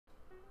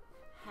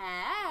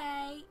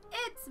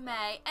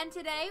May, and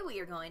today we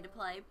are going to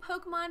play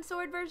Pokemon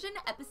Sword version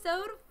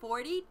episode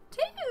 42,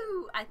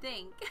 I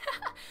think.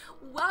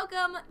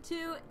 Welcome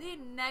to the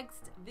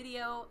next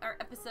video or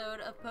episode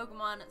of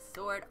Pokemon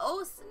Sword.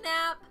 Oh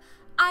snap!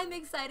 I'm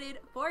excited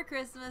for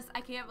Christmas.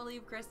 I can't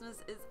believe Christmas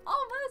is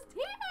almost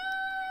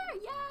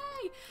here!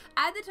 Yay!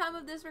 At the time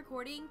of this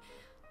recording,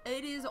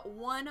 it is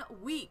 1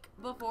 week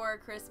before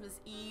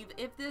Christmas Eve.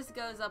 If this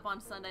goes up on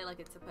Sunday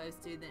like it's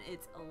supposed to, then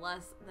it's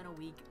less than a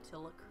week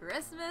till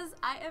Christmas.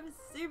 I am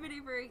super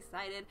duper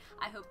excited.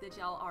 I hope that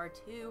y'all are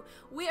too.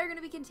 We are going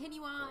to be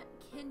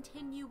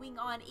continuing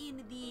on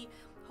in the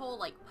whole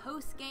like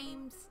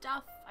post-game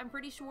stuff. I'm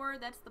pretty sure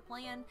that's the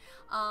plan.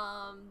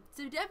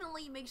 So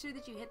definitely make sure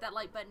that you hit that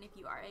like button if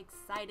you are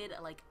excited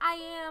like I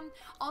am.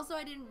 Also,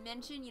 I didn't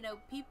mention, you know,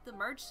 peep the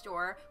merch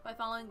store by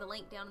following the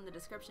link down in the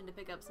description to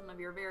pick up some of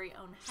your very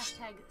own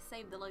hashtag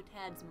Save the Low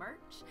Tads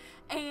merch.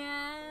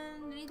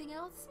 And anything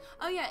else?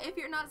 Oh yeah, if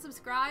you're not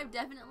subscribed,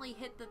 definitely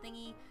hit the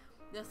thingy,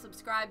 the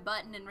subscribe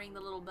button, and ring the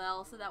little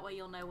bell so that way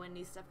you'll know when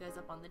new stuff goes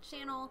up on the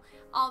channel,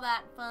 all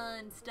that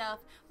fun stuff.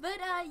 But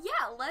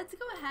yeah, let's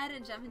go ahead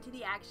and jump into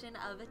the action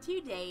of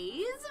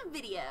today's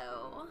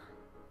video.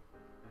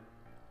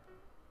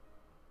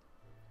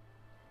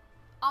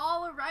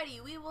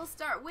 Alrighty, we will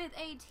start with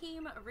a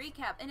team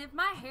recap, and if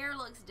my hair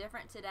looks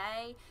different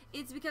today,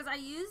 it's because I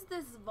used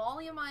this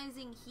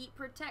volumizing heat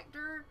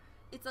protector.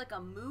 It's like a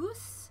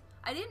mousse.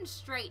 I didn't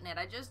straighten it,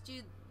 I just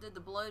did the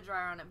blow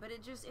dryer on it, but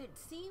it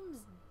seems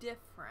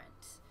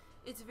different.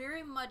 It's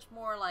very much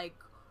more like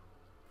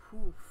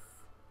poof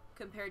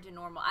compared to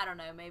normal. I don't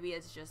know, maybe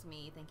it's just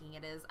me thinking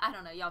it is. I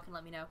don't know, y'all can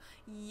let me know.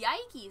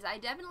 Yikes, I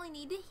definitely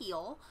need to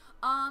heal.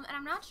 And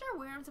I'm not sure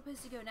where I'm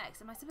supposed to go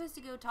next. Am I supposed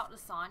to go talk to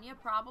Sonya?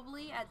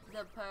 Probably at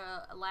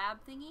the lab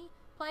thingy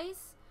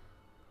place?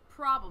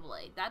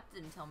 Probably. That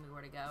didn't tell me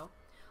where to go.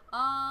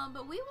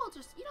 But we will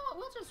just, you know what,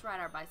 we'll just ride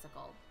our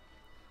bicycle.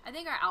 I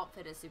think our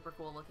outfit is super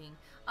cool looking.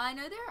 I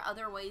know there are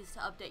other ways to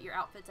update your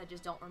outfits, I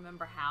just don't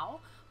remember how.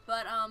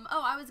 But,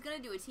 oh, I was gonna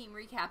do a team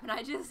recap, and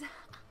I just,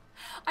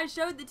 I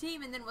showed the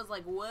team and then was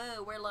like,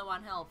 whoa, we're low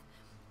on health.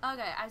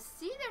 Okay, I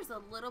see there's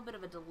a little bit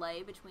of a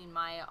delay between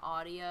my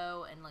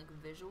audio and, like,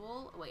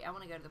 visual. Wait, I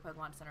want to go to the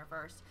Pokemon Center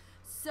first.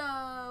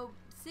 So,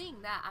 seeing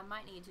that, I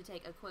might need to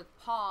take a quick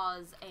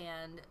pause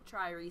and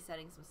try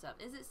resetting some stuff.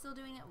 Is it still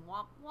doing it?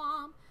 Womp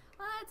womp.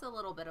 It's a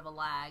little bit of a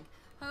lag.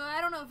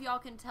 I don't know if y'all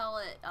can tell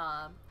it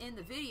in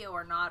the video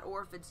or not,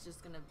 or if it's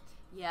just gonna,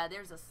 yeah,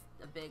 there's a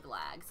big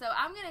lag. So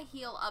I'm gonna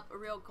heal up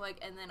real quick,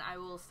 and then I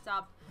will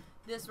stop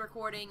this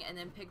recording and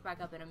then pick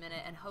back up in a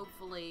minute, and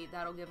hopefully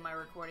that'll give my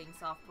recording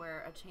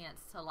software a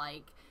chance to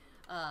like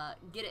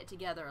get it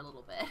together a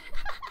little bit.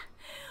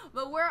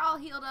 But we're all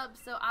healed up,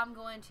 so I'm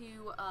going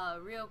to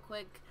real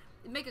quick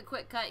make a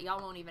quick cut.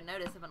 Y'all won't even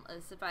notice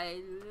if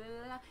I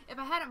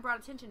hadn't brought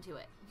attention to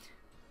it.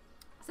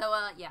 So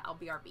yeah, I'll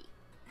BRB.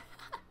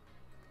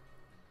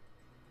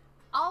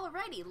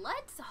 Alrighty,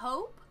 let's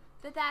hope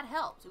that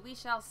helped. We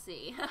shall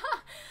see.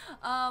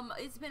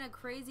 It's been a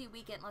crazy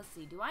weekend. Let's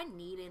see, do I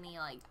need any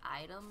like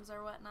items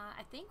or whatnot?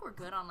 I think we're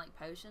good on like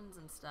potions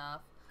and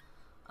stuff.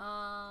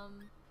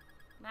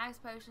 Max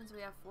potions,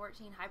 we have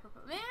 14. Hyper,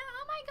 man,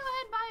 I might go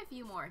ahead and buy a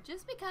few more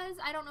just because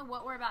I don't know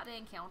what we're about to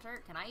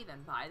encounter. Can I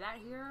even buy that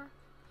here?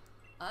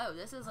 Oh,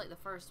 this is like the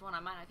first one. I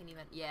might not can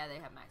even, yeah, they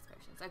have max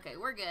potions. Okay,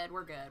 we're good,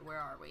 where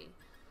are we?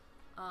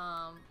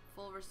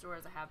 Full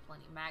restores, I have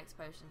plenty. Max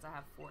potions, I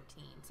have 14.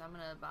 So I'm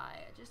gonna buy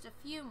just a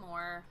few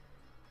more.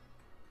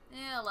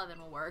 Yeah, 11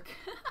 will work.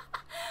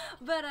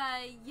 But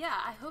yeah,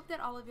 I hope that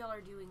all of y'all are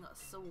doing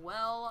so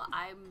well.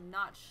 I'm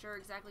not sure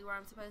exactly where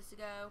I'm supposed to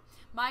go.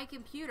 My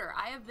computer,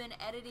 I have been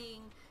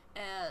editing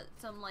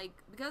some, like,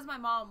 because my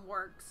mom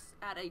works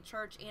at a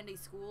church and a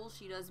school,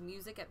 she does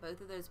music at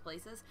both of those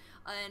places,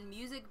 and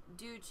music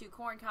due to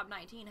Corn Cob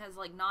 19 has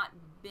like not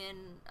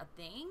been a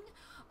thing.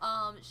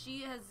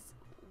 She has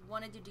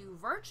wanted to do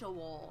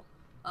virtual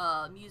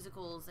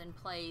musicals and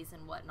plays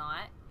and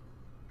whatnot,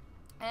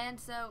 and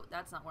so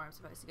that's not where I'm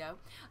supposed to go.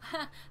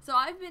 So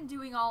I've been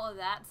doing all of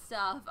that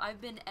stuff. I've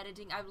been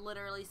editing. I've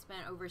literally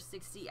spent over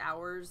 60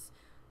 hours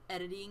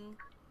editing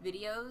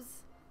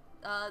videos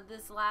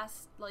this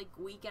last like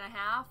week and a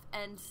half,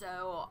 and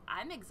so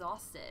I'm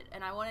exhausted,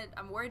 and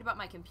I'm worried about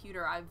my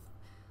computer. I've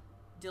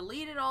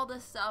deleted all the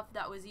stuff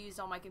that was used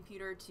on my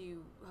computer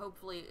to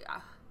hopefully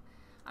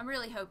I'm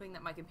really hoping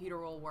that my computer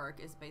will work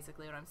is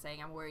basically what I'm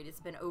saying. I'm worried it's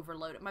been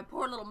overloaded. My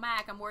poor little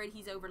Mac, I'm worried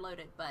he's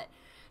overloaded, but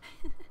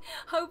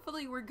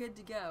hopefully we're good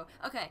to go.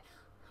 Okay.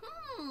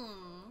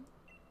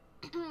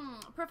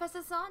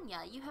 Professor Sonya,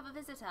 you have a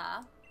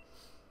visitor.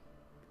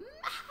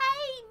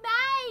 Hey,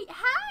 May!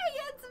 Hey,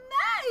 it's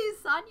May!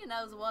 Sonya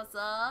knows what's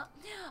up.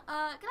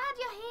 Glad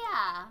you're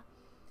here.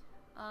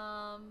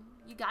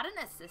 You got an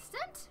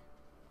assistant?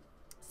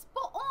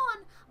 Spot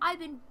on! I've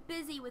been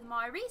busy with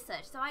my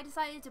research, so I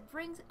decided to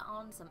bring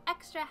on some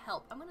extra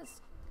help. I'm gonna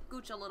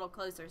scooch a little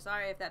closer.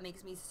 Sorry if that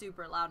makes me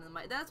super loud in the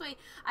mic. That's why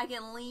I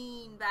can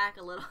lean back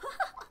a little.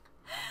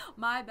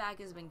 My back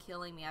has been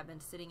killing me. I've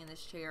been sitting in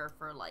this chair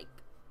for like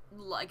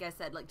I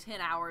said, like 10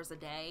 hours a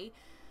day.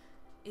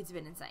 It's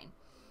been insane.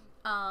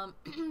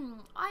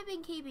 I've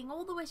been keeping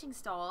all the wishing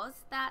stars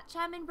that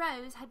Chairman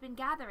Rose had been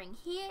gathering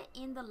here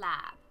in the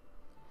lab.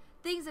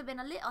 Things have been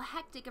a little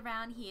hectic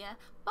around here,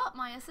 but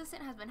my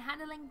assistant has been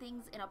handling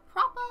things in a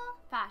proper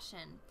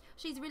fashion.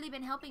 She's really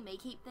been helping me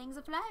keep things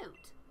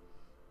afloat.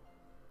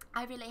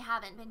 I really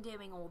haven't been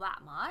doing all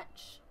that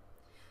much.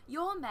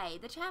 You're May,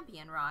 the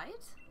champion,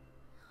 right?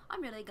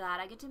 I'm really glad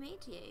I get to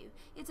meet you.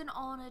 It's an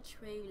honor,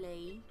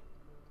 truly.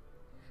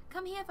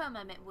 Come here for a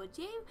moment, would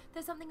you?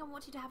 There's something I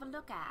want you to have a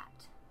look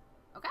at.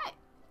 Okay,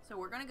 so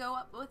we're going to go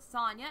up with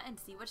Sonya and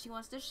see what she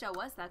wants to show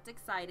us. That's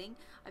exciting.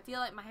 I feel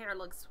like my hair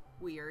looks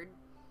weird.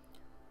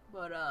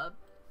 But,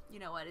 you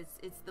know what?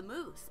 It's the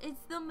Mousse.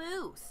 It's the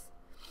Mousse.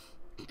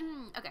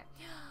 Okay.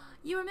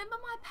 You remember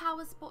my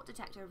power spot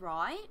detector,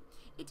 right?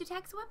 It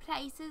detects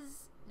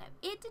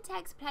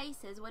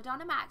places where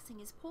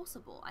Dynamaxing is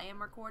possible. I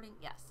am recording,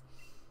 yes.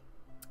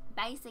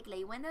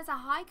 Basically, when there's a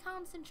high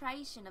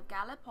concentration of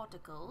Galar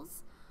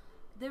particles,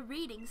 the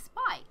readings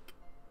spike.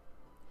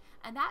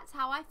 And that's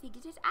how I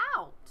figured it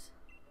out.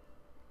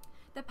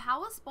 The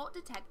power spot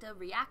detector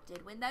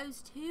reacted when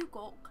those two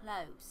got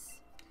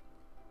close.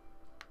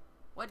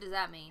 What does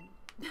that mean?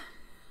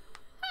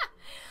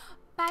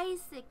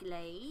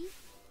 Basically,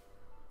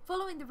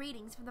 following the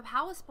readings from the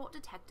power spot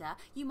detector,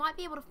 you might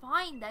be able to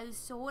find those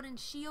sword and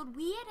shield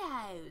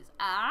weirdos.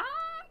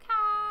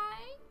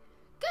 Okay.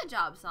 Good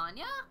job,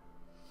 Sonya.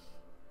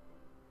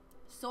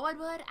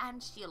 Swordbird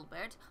and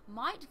Shieldbird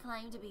might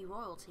claim to be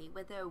royalty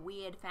with their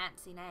weird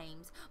fancy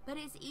names, but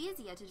it's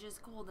easier to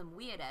just call them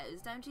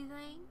weirdos, don't you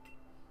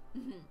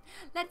think?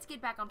 Let's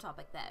get back on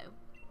topic though.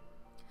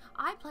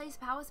 I place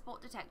power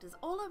spot detectors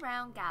all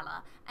around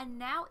Galar, and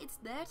now it's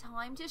their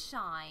time to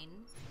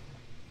shine.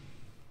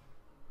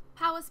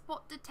 Power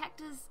spot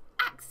detectors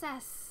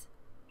access.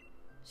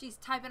 She's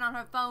typing on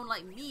her phone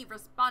like me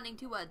responding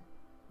to a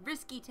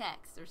risky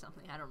text or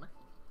something. I don't know.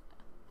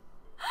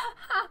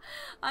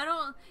 I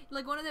don't,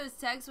 like one of those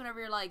texts whenever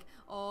you're like,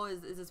 oh,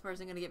 is this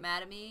person gonna get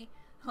mad at me?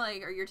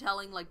 Like, or you're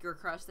telling like your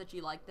crush that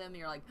you like them and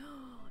you're like,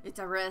 oh, it's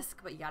a risk,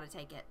 but you gotta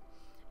take it.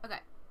 Okay.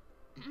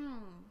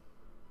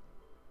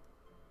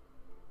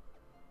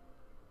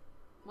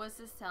 What's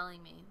this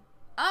telling me?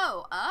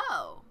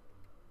 Oh.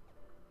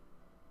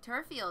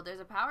 Turfield,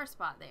 there's a power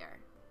spot there.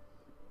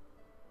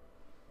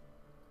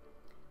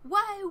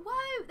 Whoa,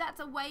 that's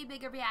a way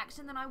bigger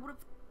reaction than I would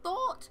have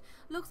thought.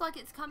 Looks like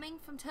it's coming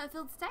from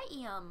Turfield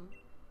Stadium.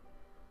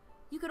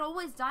 You could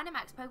always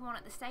Dynamax Pokemon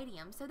at the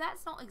stadium, so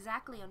that's not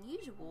exactly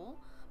unusual,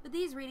 but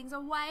these readings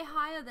are way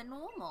higher than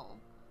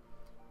normal.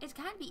 It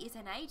can be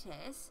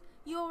Eternatus.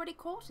 You already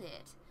caught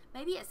it.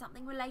 Maybe it's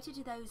something related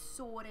to those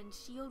sword and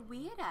shield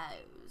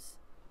weirdos.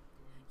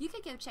 You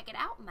could go check it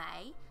out,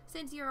 May,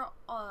 since you're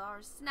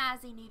our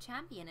snazzy new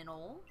champion and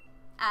all.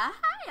 Hi,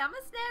 I'm a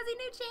snazzy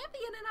new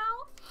champion and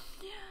all.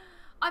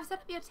 I've set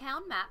up your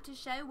town map to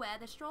show where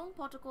the strong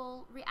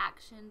particle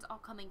reactions are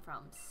coming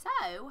from,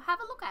 so have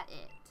a look at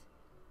it.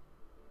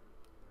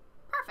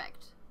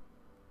 Perfect.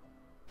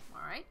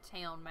 Alright,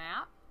 town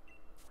map.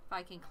 If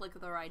I can click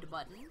the right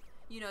button.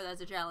 You know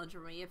that's a challenge for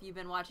me if you've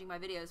been watching my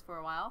videos for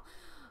a while.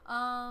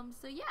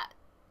 So yeah.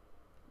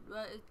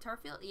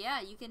 Turfield,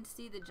 yeah, you can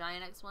see the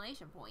giant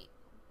exclamation point.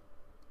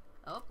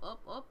 Up.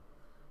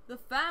 The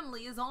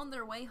family is on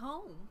their way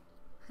home.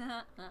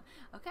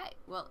 Okay,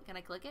 well, can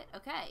I click it?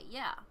 Okay,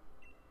 yeah.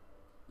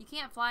 You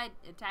can't fly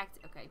attack.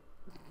 Okay.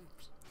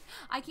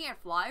 I can't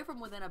fly from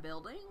within a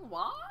building?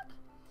 What?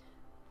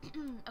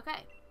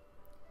 Okay.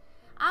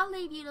 I'll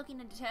leave looking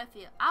into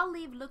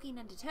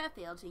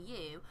Turfield to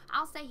you.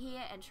 I'll stay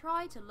here and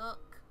try to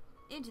look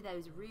into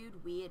those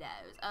rude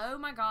weirdos. Oh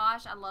my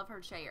gosh, I love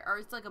her chair. Or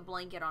it's like a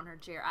blanket on her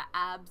chair. I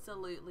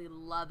absolutely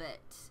love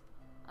it.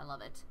 I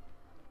love it.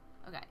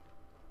 Okay.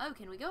 Oh,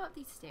 can we go up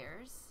these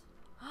stairs?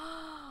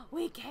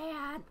 We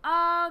can.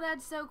 Oh,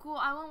 that's so cool.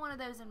 I want one of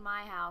those in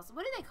my house.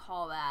 What do they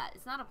call that?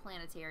 It's not a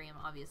planetarium,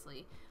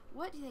 obviously.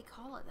 What do they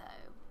call it,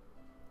 though?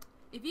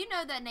 If you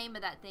know the name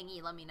of that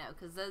thingy, let me know,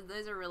 because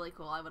those are really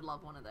cool. I would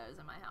love one of those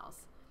in my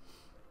house.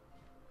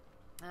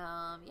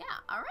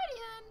 Yeah. Alrighty,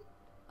 then.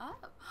 Oh,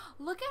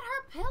 look at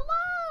her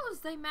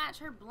pillows. They match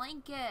her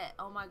blanket.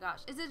 Oh, my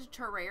gosh. Is it a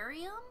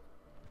terrarium?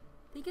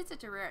 I think it's a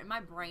terrarium. My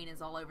brain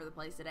is all over the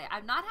place today.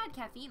 I've not had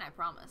caffeine, I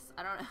promise.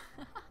 I don't know.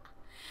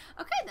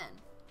 Okay, then.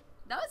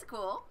 That was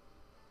cool.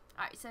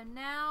 Alright, so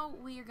now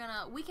we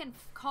can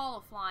call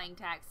a flying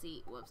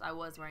taxi. Whoops, I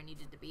was where I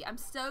needed to be. I'm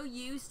so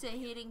used to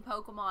hitting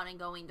Pokemon and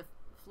going to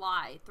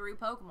fly through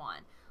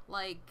Pokemon.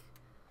 Like,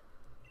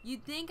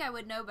 you'd think I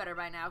would know better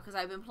by now because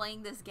I've been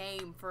playing this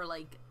game for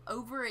like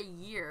over a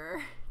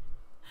year.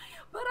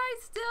 But I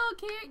still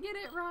can't get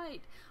it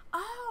right.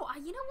 Oh,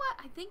 you know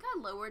what? I think I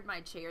lowered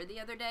my chair the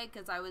other day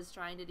because I was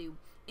trying to do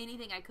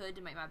anything I could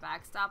to make my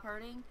back stop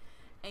hurting.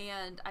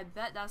 And I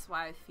bet that's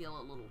why I feel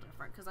a little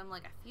different, because I'm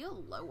like, I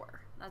feel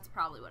lower. That's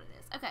probably what it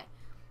is. Okay,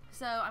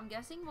 so I'm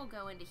guessing we'll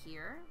go into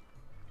here,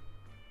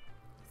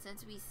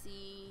 since we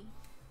see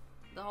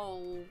the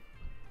whole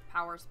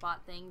power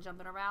spot thing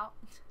jumping around.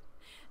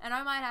 And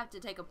I might have to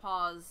take a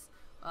pause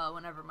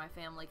whenever my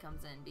family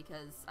comes in,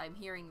 because I'm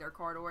hearing their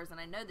car doors and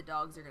I know the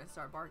dogs are going to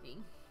start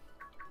barking.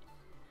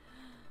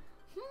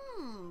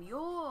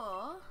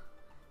 You're...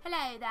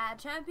 Hello there,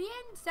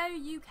 champion. So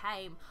you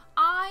came.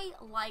 I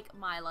like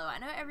Milo. I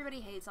know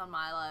everybody hates on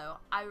Milo.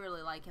 I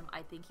really like him.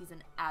 I think he's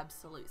an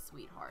absolute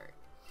sweetheart.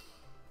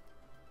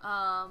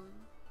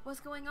 What's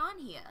going on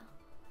here?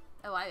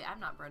 Oh, I'm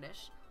not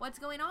British. What's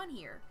going on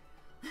here?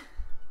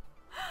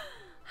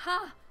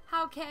 Ha!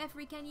 How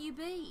carefree can you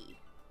be?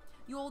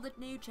 You're the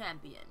new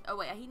champion. Oh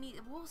wait,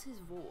 what was his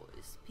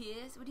voice?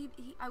 Pierce? Would he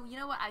you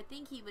know what? I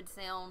think he would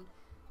sound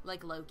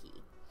like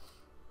Loki.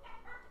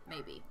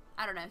 Maybe.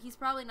 I don't know. He's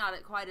probably not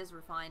quite as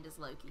refined as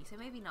Loki, so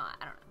maybe not.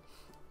 I don't know.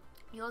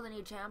 You're the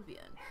new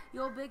champion.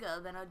 You're bigger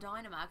than a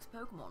Dynamax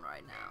Pokemon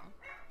right now.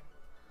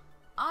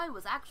 I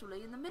was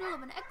actually in the middle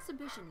of an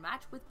exhibition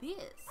match with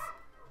Pierce.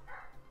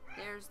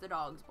 There's the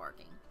dogs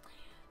barking.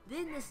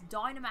 Then this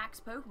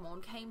Dynamax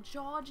Pokemon came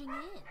charging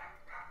in.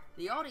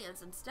 The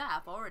audience and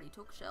staff already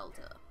took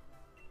shelter.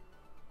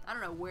 I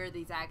don't know where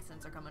these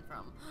accents are coming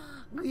from.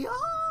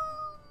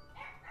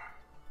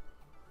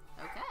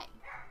 Okay.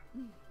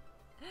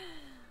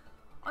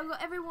 I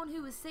got everyone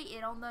who was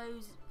seated on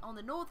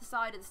the north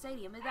side of the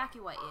stadium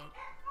evacuated.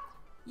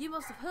 You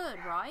must have heard,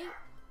 right?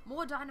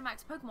 More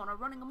Dynamax Pokemon are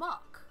running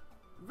amok.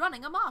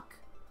 Running amok!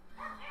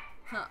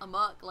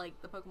 Amok,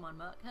 like the Pokemon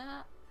muck.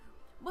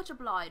 Much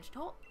obliged,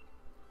 Top.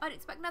 I'd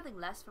expect nothing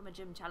less from a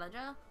gym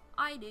challenger.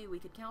 I knew we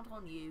could count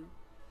on you.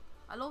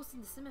 I lost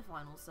in the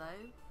semifinals,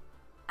 though.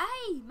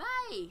 Hey,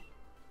 May!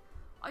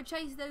 I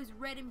chased those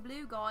red and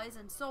blue guys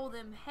and saw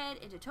them head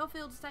into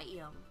Tuffield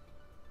Stadium.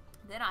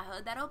 Then I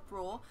heard that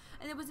uproar,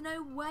 and there was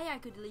no way I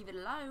could leave it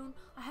alone.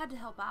 I had to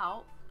help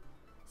out.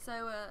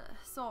 So,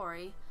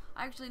 sorry.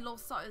 I actually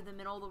lost sight of them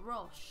in all the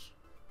rush.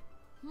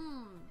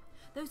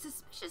 Those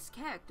suspicious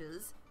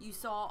characters you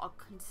saw are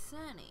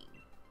concerning.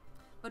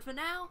 But for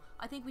now,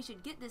 I think we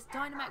should get this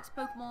Dynamax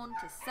Pokemon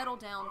to settle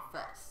down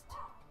first.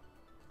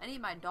 I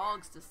need my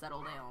dogs to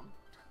settle down.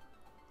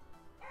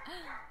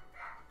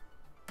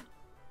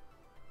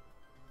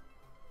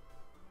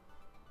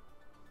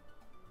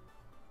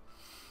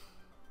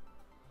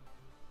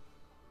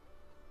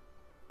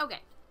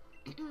 Okay.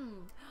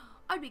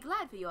 I'd be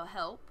glad for your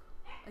help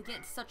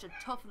against such a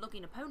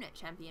tough-looking opponent,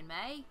 Champion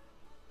May.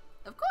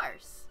 Of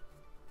course.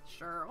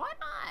 Sure, why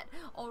not?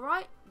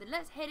 Alright, then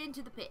let's head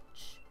into the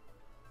pitch.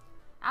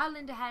 I'll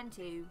lend a hand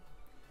too.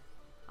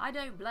 I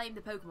don't blame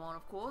the Pokemon,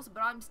 of course,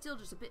 but I'm still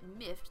just a bit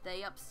miffed they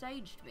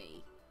upstaged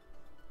me.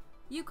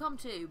 You come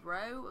too,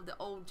 bro, of the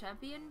old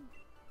champion.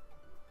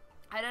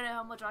 I don't know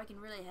how much I can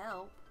really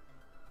help.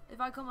 If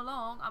I come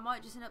along, I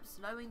might just end up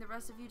slowing the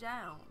rest of you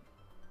down.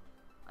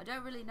 I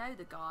don't really know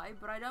the guy,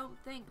 but I don't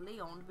think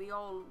Leon'd be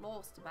all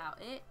lost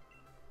about it.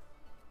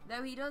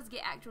 Though he does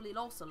get actually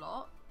lost a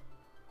lot.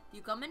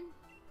 You coming?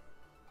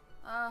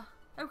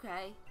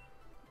 Okay.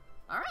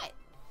 Alright.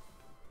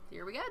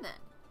 Here we go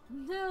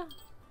then.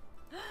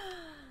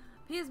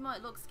 Piers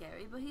might look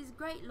scary, but he's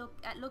great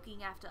at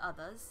looking after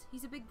others.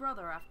 He's a big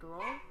brother after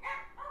all.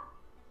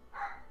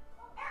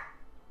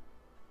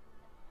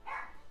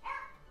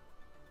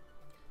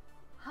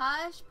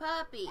 Hush,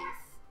 puppies.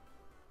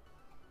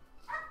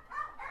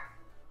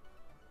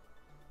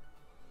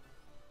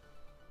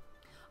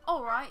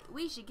 Alright,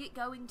 we should get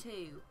going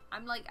too.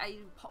 I'm like, I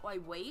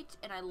wait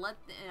and I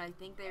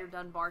think they're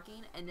done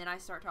barking, and then I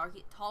start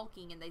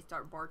talking and they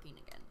start barking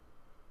again.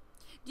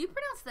 Do you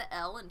pronounce the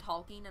L in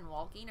talking and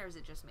walking, or is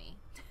it just me?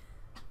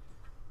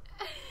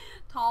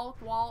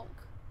 Talk, walk.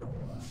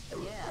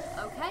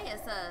 Yeah, okay,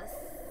 it's a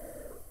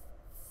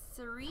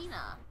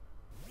Serena.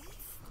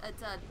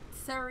 It's a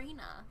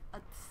Serena. A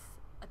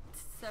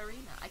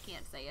Serena. I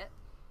can't say it.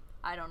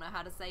 I don't know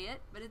how to say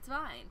it, but it's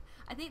fine.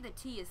 I think the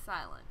T is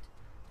silent.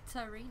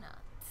 Serena.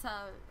 So,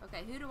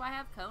 okay, who do I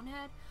have?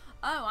 Conehead?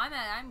 Oh,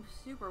 I'm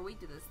super weak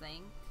to this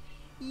thing.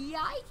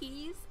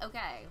 Yikes.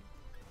 Okay.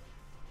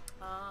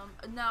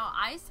 No,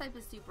 Ice type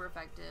is super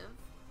effective.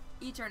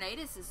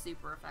 Eternatus is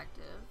super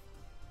effective.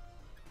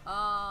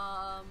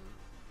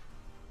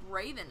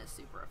 Raven is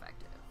super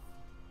effective.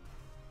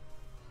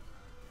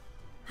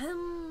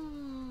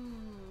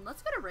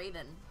 Let's go to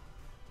Raven.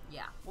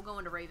 Yeah, we'll go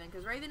into Raven,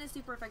 because Raven is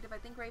super effective. I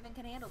think Raven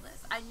can handle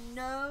this. I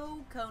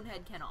know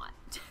Conehead cannot.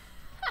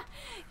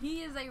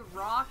 He is a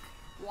rock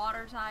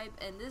water type,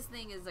 and this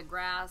thing is a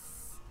grass.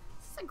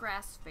 Is this a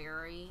grass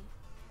fairy?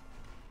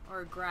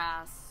 Or a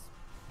grass...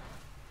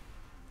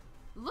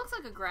 Looks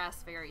like a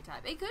grass fairy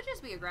type. It could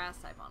just be a grass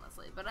type,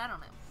 honestly, but I don't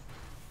know.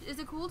 It's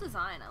a cool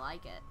design. I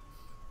like it.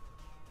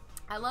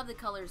 I love the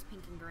colors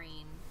pink and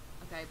green.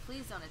 Okay,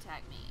 please don't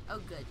attack me. Oh,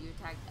 good. You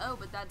attacked. Oh,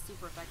 but that's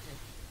super effective.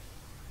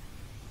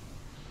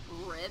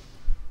 Rip.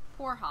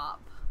 Poor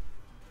Hop.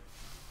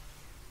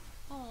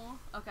 Oh,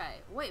 okay.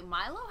 Wait,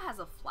 Milo has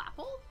a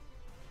Flapple?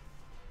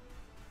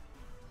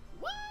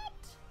 What?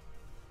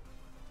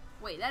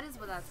 Wait, that is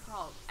what that's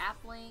called.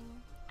 Appling,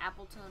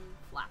 Appleton,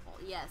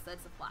 Flapple. Yes,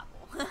 that's a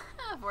Flapple.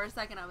 For a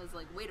second, I was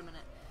like, wait a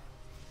minute.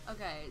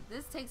 Okay,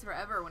 this takes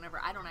forever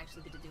whenever I don't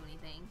actually get to do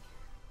anything.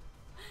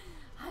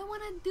 I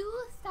want to do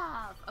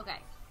stuff. Okay.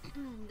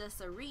 The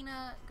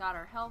Serena got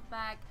her health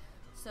back,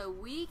 so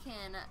we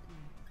can...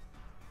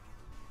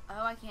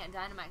 Oh, I can't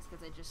Dynamax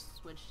because I just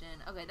switched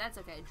in. Okay, that's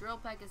okay. Drill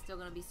Peck is still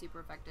going to be super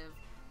effective.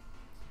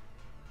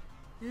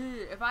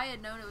 If I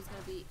had known it was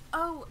going to be...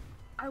 Oh,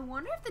 I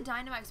wonder if the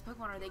Dynamax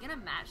Pokemon, are they going to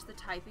match the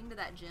typing to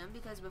that gym?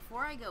 Because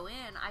before I go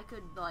in, I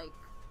could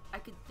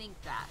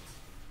think that.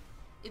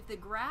 If the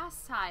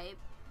grass type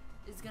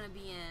is going to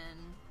be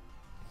in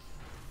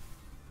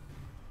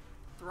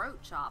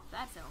Throat Chop,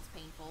 that sounds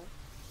painful.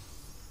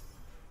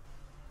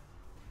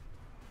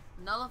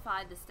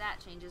 Nullified the stat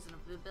changes and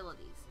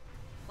abilities.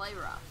 Play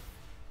Rough.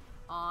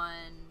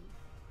 On...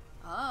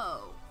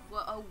 Oh.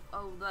 Well,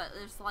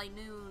 there's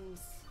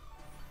Slynoon's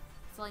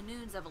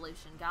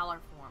evolution.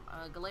 Galar form.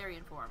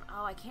 Galarian form.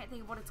 Oh, I can't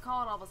think of what it's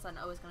called all of a sudden.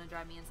 Oh, it's going to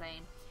drive me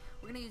insane.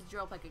 We're going to use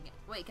Drill Peck again.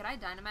 Wait, can I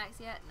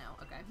Dynamax yet? No.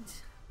 Okay.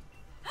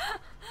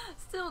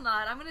 Still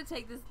not. I'm going to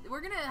take this.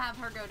 We're going to have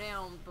her go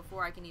down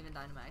before I can even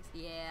Dynamax.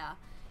 Yeah.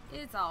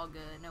 It's all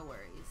good. No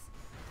worries.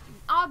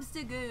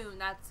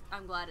 Obstagoon.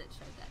 I'm glad it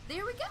showed that.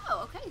 There we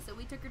go. Okay, so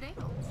we took her down.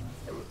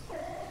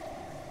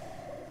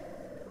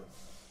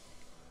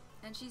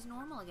 And she's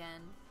normal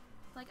again.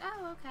 It's like,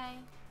 oh,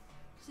 okay.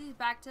 She's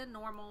back to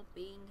normal,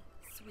 being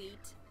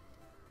sweet.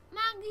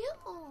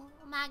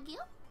 Magoo.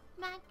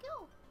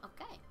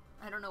 Okay.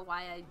 I don't know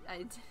why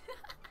I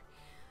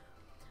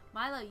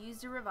Milo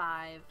used a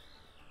revive.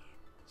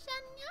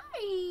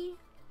 Shanari.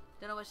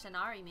 Don't know what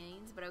Shanari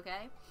means, but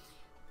okay.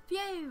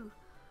 Phew.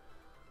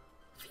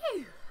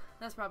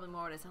 That's probably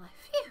more what it sounds like.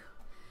 Phew.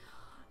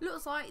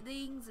 Looks like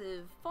things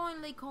have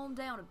finally calmed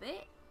down a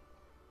bit.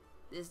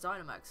 This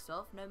Dynamax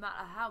stuff, no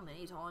matter how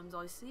many times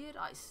I see it,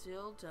 I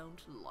still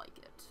don't like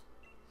it.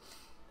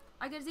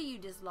 I can see your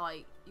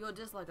dislike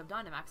of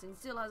Dynamaxing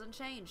still hasn't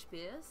changed,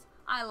 Pierce.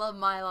 I love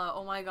Milo.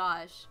 Oh my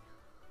gosh.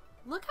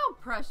 Look how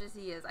precious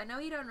he is. I know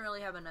he doesn't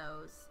really have a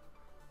nose,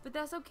 but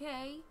that's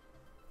okay.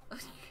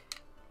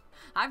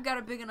 I've got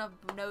a big enough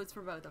nose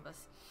for both of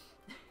us.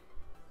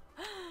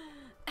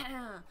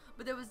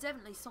 But there was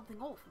definitely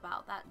something off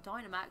about that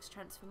Dynamax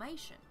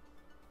transformation.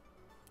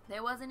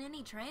 There wasn't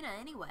any trainer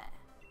anywhere.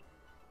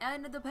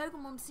 And the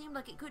Pokemon seemed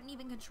like it couldn't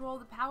even control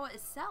the power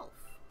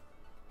itself.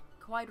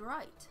 Quite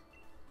right.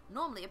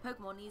 Normally a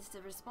Pokemon needs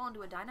to respond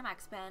to a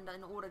Dynamax band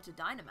in order to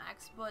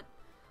Dynamax, but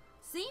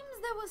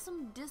seems there was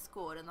some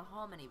discord in the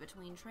harmony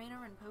between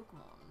trainer and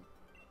Pokemon.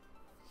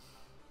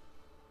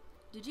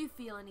 Did you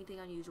feel anything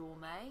unusual,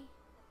 May?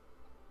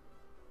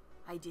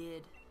 I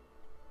did.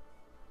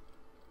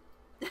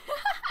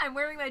 I'm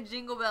wearing my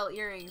Jingle Bell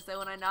earrings, so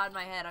when I nod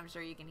my head, I'm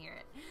sure you can hear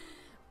it.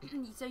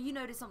 So you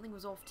noticed something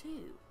was off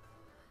too.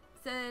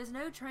 So there's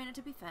no trainer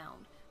to be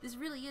found. This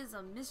really is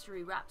a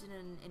mystery wrapped in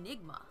an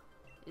enigma.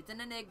 It's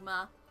an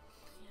enigma.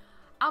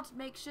 I'll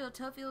make sure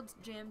Tuffield's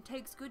gym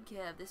takes good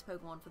care of this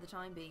Pokemon for the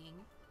time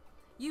being.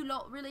 You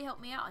lot really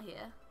helped me out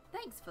here.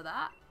 Thanks for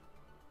that.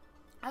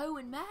 Oh,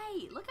 and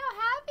May, look how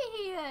happy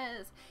he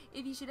is.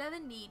 If you should ever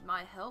need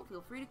my help,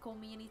 feel free to call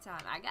me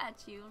anytime. I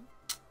got you.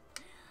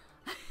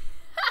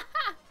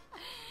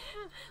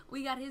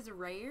 We got his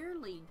rare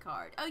league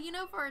card. Oh, you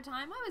know, for a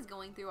time I was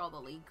going through all the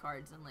league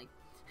cards and like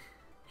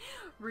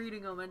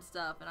reading them and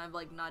stuff, and I've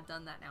like not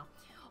done that now.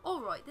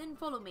 Alright, then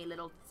follow me,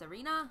 little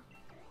Serena.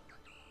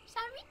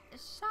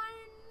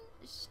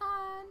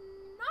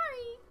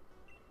 Shanari.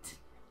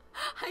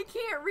 I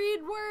can't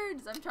read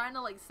words. I'm trying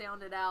to like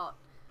sound it out.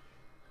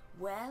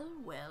 Well.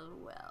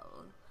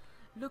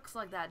 Looks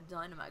like that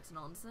Dynamax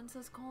nonsense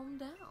has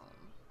calmed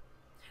down.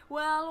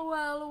 Well,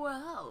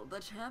 the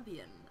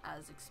champion,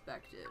 as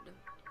expected.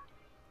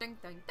 Ding,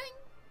 ding, ding.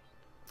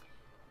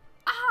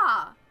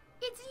 Ah,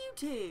 it's you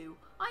two.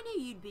 I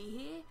knew you'd be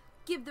here.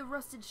 Give the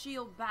rusted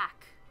shield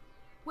back.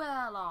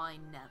 Well, I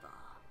never.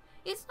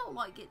 It's not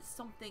like it's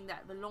something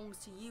that belongs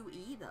to you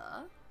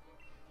either.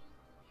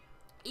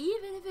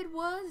 Even if it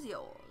was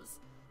yours,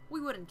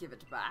 we wouldn't give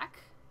it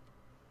back.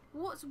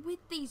 What's with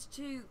these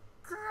two?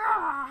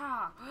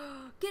 Grrr!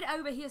 Get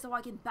over here so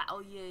I can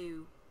battle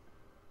you.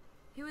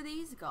 Who are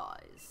these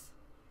guys?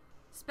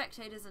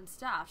 Spectators and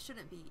staff should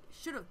have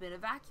been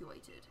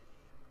evacuated.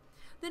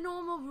 The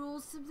normal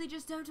rules simply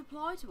just don't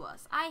apply to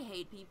us. I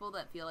hate people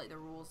that feel like the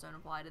rules don't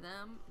apply to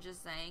them.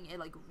 Just saying, it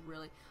like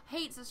really...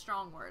 Hate's a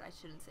strong word, I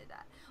shouldn't say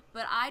that.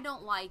 But I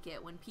don't like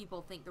it when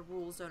people think the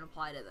rules don't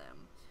apply to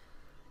them.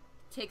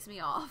 Ticks me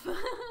off.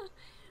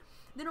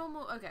 The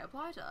normal... Okay,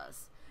 apply to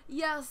us.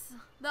 Yes,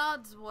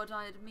 that's what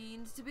it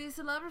means to be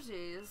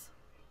celebrities.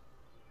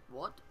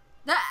 What?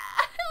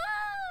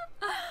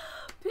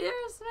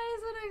 Pierce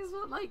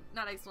face an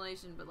not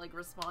explanation, but like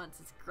response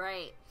is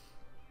great.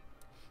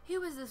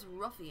 Who is this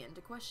ruffian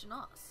to question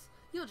us?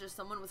 You're just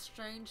someone with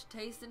strange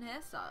taste in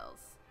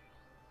hairstyles.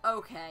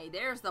 Okay,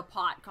 there's the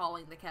pot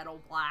calling the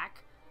kettle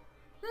black.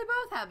 They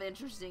both have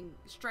interesting,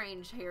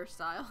 strange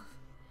hairstyles.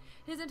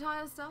 His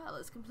entire style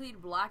is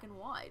complete black and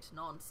white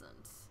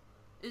nonsense.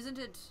 Isn't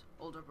it,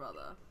 older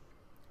brother?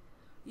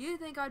 You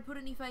think I'd put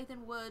any faith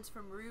in words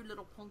from rude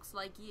little punks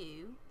like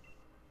you?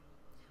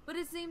 But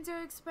it seems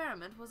your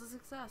experiment was a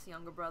success,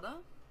 younger brother.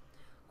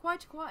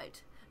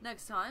 Quite.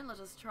 Next time, let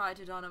us try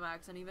to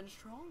Dynamax an even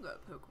stronger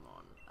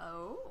Pokemon.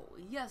 Oh,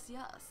 yes,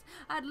 yes.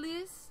 At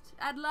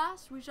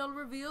last, we shall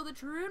reveal the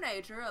true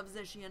nature of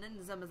Zacian and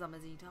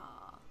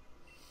Zamazamazita.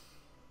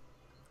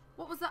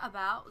 What was that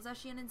about,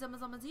 Zacian and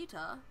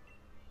Zamazamazita?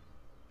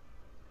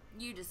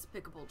 You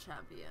despicable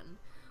champion.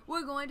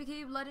 We're going to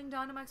keep letting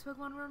Dynamax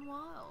Pokemon run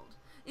wild.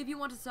 If you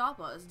want to stop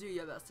us, do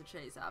your best to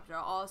chase after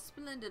our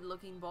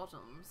splendid-looking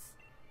bottoms.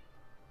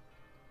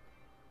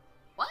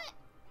 What?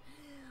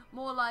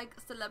 More like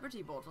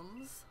celebrity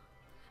bottoms.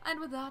 And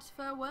with that,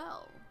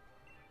 farewell.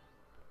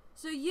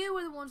 So you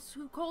were the ones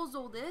who caused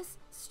all this?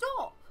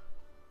 Stop!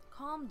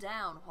 Calm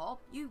down,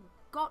 Hop. You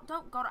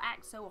don't gotta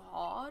act so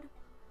hard.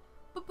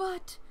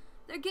 But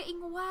they're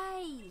getting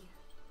away.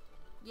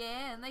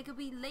 Yeah, and they could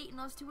be leading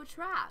us to a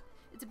trap.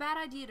 It's a bad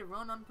idea to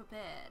run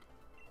unprepared.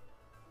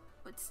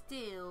 But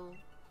still...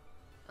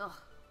 Ugh,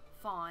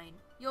 fine.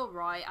 You're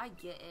right, I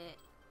get it.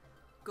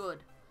 Good.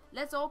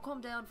 Let's all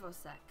calm down for a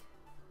sec.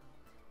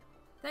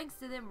 Thanks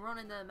to them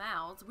running their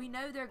mouths, we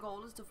know their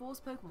goal is to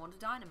force Pokemon to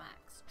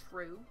Dynamax.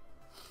 True.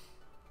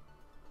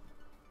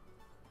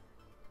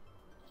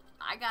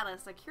 I got a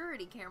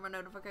security camera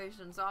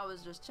notification, so I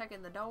was just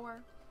checking the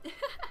door.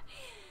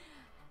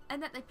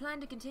 And that they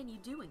plan to continue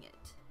doing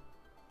it.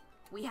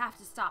 We have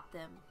to stop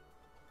them.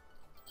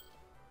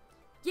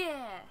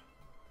 Yeah!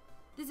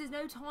 This is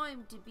no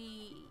time to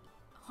be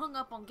hung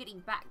up on getting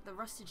back the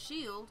rusted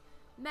shield.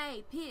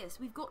 May, Pierce,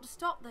 we've got to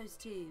stop those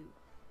two.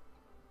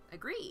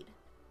 Agreed.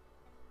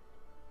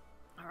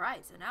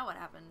 Alright, so now what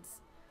happens?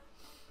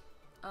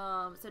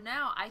 So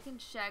now I can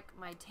check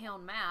my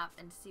town map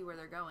and see where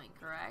they're going,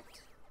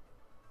 correct?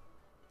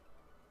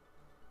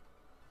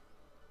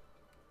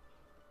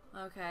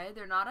 Okay,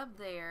 they're not up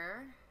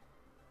there.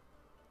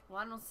 Well,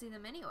 I don't see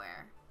them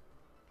anywhere.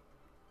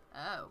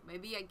 Oh,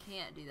 maybe I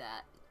can't do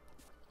that.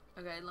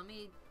 Okay, let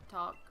me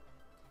talk.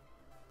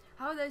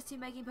 How are those two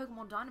making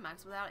Pokemon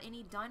Dynamax without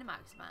any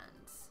Dynamax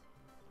bands?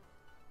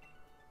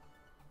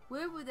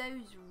 Where would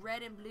those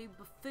red and blue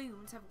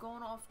buffoons have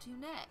gone off to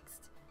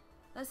next?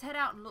 Let's head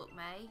out and look,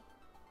 May.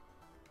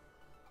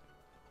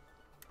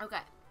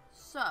 Okay,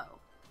 so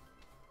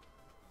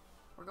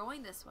we're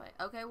going this way.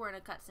 Okay, we're in a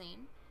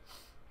cutscene.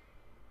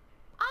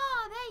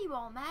 Ah, there you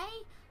are,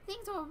 May.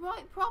 Things are a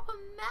right proper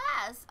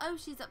mess. Oh,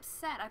 she's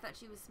upset. I thought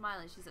she was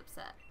smiling. She's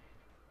upset.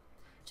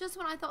 Just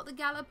when I thought the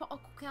Galar particle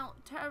count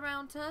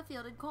around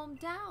Turffield had calmed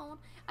down,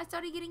 I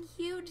started getting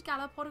huge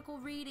Galar particle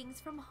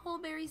readings from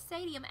Hulberry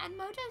Stadium and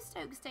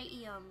Motostoke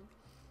Stadium.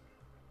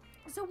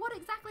 So what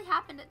exactly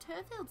happened at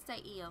Turffield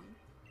Stadium?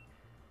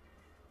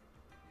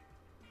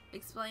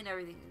 Explain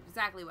everything.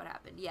 Exactly what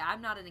happened. Yeah,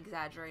 I'm not an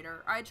exaggerator.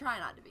 I try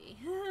not to be.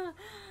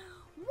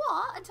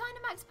 What? A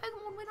Dynamax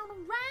Pokemon went on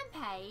a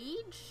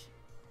rampage?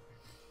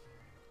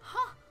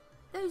 Huh.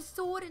 Those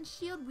sword and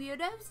shield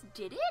weirdos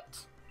did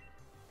it?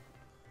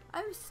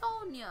 Oh,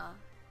 Sonia.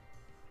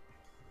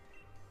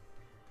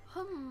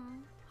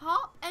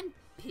 Hop and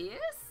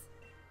Pierce?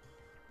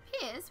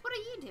 Pierce, what are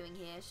you doing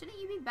here? Shouldn't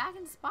you be back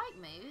in Spike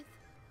Mouth?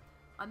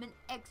 I'm an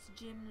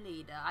ex-gym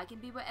leader. I can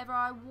be wherever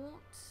I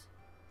want.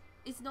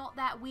 It's not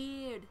that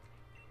weird.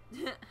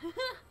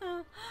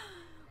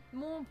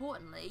 More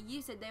importantly,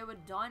 you said there were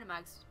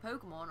Dynamax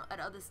Pokemon at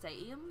other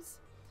stadiums?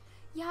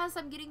 Yes,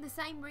 I'm getting the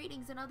same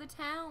readings in other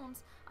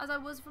towns as I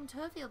was from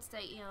Turffield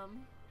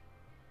Stadium.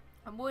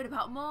 I'm worried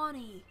about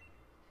Marnie.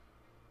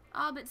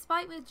 Ah, but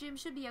Spikemouth Gym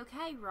should be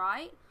okay,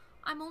 right?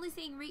 I'm only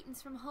seeing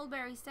readings from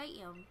Hulberry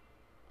Stadium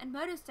and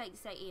Motostoke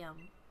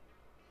Stadium.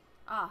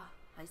 Ah,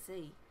 I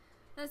see.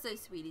 That's so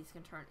sweet. He's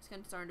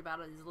concerned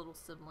about his little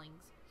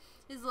siblings.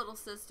 His little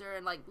sister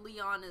and, like,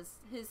 Leon is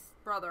his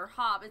brother,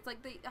 Hop. It's like,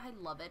 I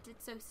love it.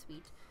 It's so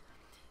sweet.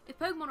 If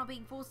Pokemon are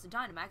being forced to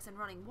Dynamax and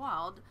running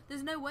wild,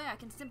 there's no way I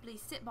can simply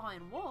sit by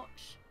and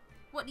watch.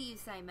 What do you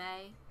say,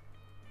 May?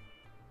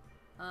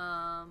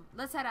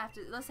 Let's head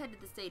to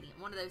the stadium.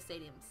 One of those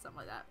stadiums, something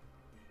like that.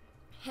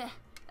 Heh,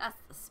 that's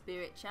the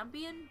spirit,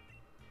 champion.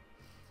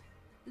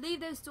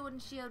 Leave those sword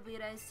and shield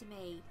weirdos to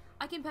me.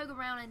 I can poke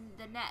around in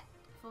the net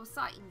for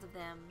sightings of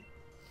them.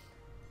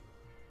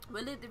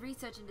 We'll leave the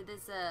research into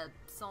this,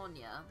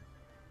 Sonia.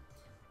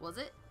 Was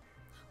it?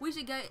 We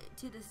should go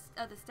to the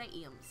other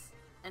stadiums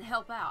and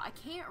help out. I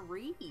can't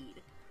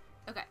read.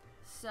 Okay,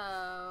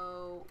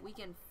 so we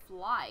can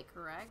fly,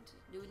 correct?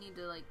 Do we need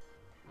to, like,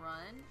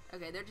 run?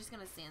 Okay, they're just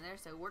gonna stand there,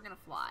 so we're gonna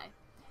fly.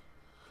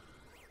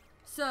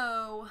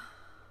 So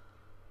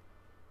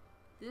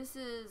this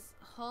is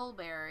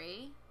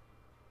Hulberry.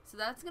 So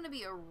that's gonna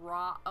be a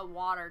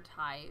water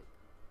type,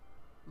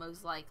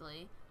 most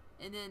likely.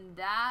 And then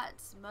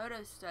that's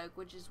Motostoke,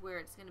 which is where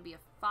it's gonna be a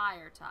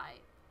fire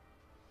type.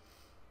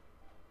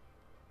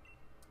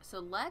 So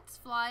let's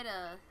fly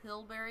to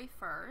Hulberry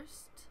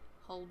first.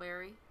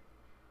 Hulberry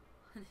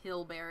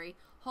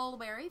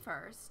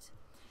first.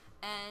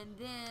 And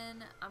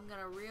then I'm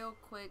gonna real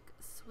quick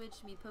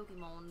switch me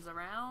Pokemons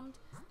around.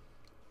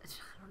 I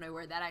don't know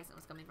where that accent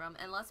was coming from.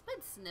 And let's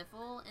put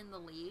Sniffle in the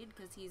lead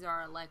because he's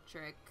our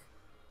electric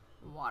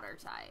water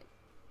type.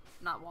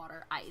 not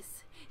water,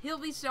 ice. He'll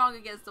be strong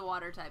against the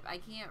water type. I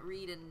can't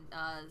read and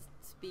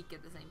speak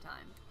at the same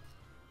time.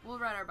 We'll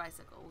ride our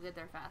bicycle. We'll get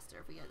there faster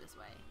if we go this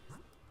way.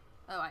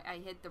 Oh, I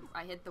hit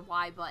the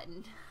Y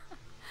button.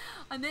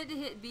 I meant to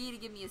hit B to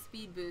give me a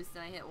speed boost,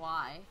 and I hit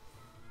Y.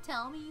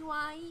 Tell me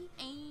why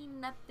ain't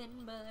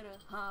nothing but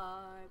a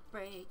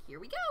heartbreak. Here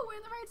we go. We're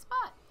in the right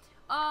spot.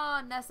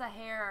 Oh, Nessa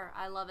hair.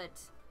 I love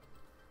it.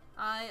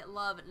 I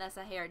love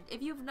Nessa hair.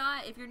 If you're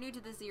new to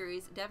the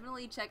series,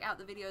 definitely check out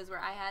the videos where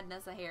I had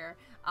Nessa hair.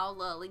 I'll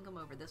link them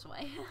over this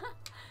way.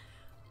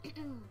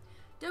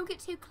 Don't get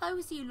too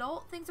close, you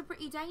lot. Things are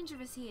pretty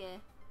dangerous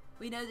here.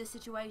 We know the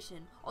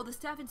situation. Are the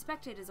staff and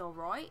spectators all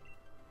right?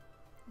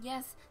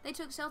 Yes, they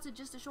took shelter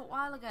just a short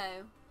while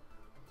ago.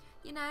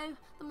 You know,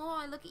 the more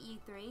I look at you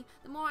three,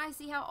 the more I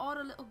see how odd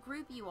a little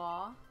group you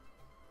are.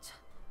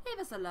 Leave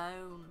us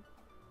alone.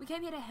 We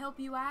came here to help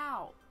you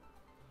out.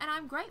 And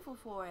I'm grateful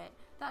for it.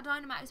 That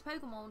Dynamax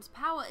Pokemon's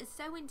power is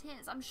so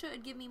intense, I'm sure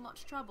it'd give me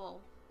much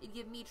trouble. It'd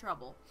give me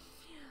trouble.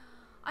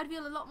 I'd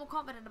feel a lot more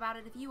confident about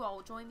it if you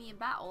all join me in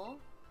battle.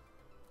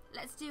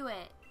 Let's do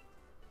it.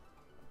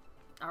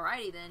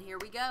 Alrighty then, here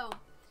we go.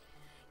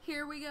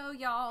 Here we go,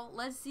 y'all.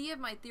 Let's see if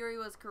my theory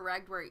was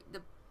correct, where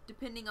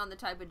depending on the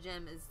type of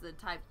gym is the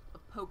type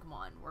of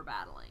Pokemon we're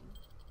battling.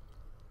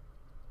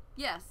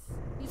 Yes,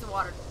 he's a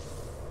water.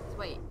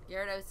 Wait,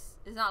 Gyarados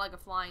is not like a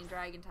flying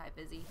dragon type,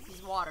 is he?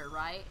 He's water,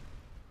 right?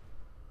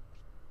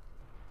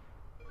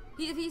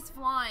 If he's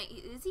flying,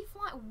 is he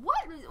flying?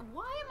 What?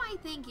 Why am I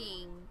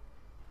thinking?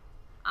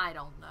 I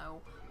don't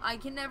know. I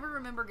can never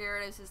remember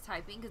Gyarados'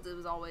 typing because it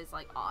was always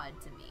like odd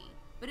to me.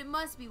 But it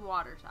must be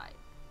water type.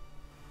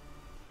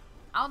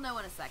 I'll know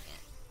in a second.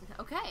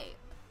 Okay.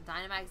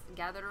 Dynamax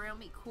gathered around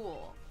me.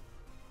 Cool.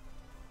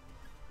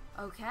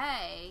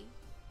 Okay.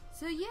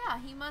 So yeah,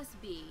 he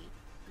must be.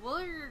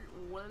 We're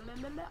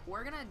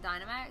gonna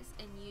Dynamax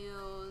and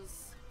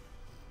use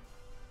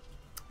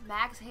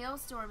Max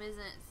Hailstorm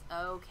isn't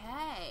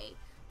okay.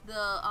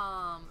 The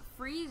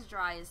Freeze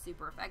Dry is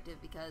super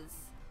effective because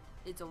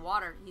he's a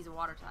water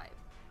type.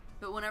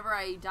 But whenever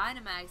I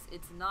Dynamax,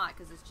 it's not,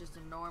 because it's just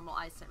a normal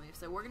ice type move.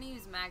 So we're gonna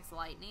use Max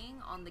Lightning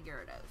on the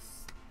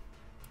Gyarados.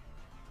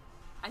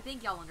 I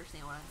think y'all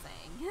understand what I'm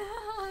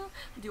saying.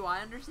 Do I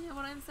understand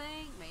what I'm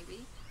saying?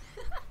 Maybe.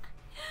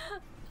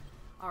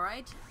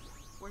 Alright.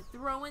 We're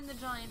throwing the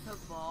giant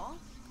Pokeball.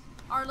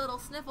 Our little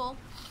Sniffle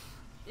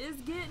is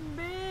getting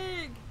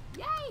big.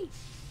 Yay!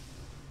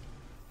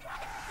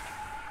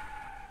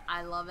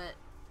 I love it.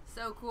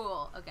 So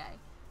cool. Okay.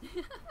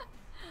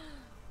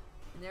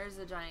 And there's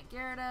the giant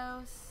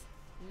Gyarados.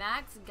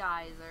 Max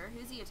Geyser.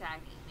 Who's he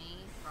attacking? Me?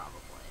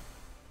 Probably.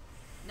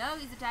 No,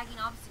 he's attacking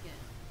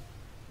Obstagoon.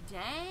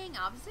 Dang,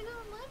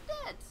 Obstagoon lived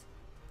it.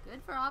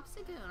 Good for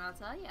Obstagoon, I'll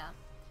tell ya.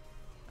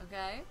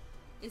 Okay.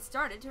 It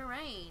started to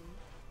rain.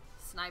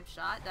 Snipe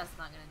Shot. That's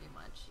not going to do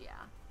much.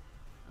 Yeah.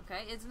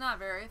 Okay. It's not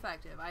very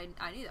effective. I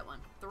knew that one.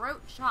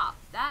 Throat Chop.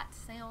 That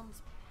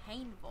sounds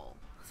painful.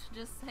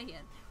 Just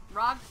saying.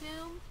 Rock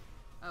Tomb.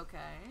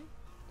 Okay.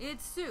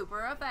 It's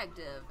super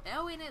effective.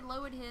 Oh, and it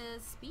lowered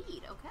his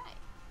speed. Okay.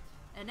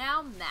 And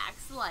now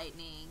Max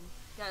Lightning.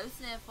 Go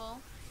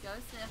Sniffle. Go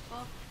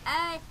Sniffle.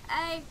 Hey,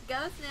 hey,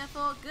 go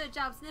Sniffle. Good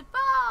job,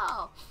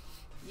 Sniffle.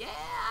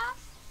 Yeah.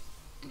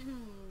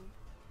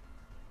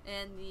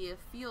 And the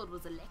field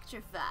was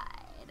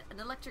electrified. An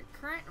electric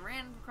current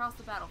ran across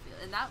the battlefield.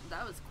 And that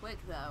was quick,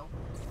 though.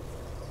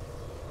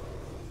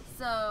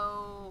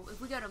 So,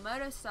 if we go to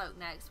Motostoke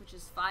next, which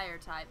is fire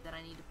type, then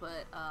I need to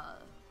put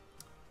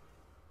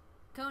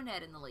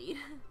Conehead in the lead.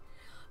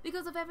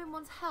 Because of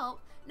everyone's help,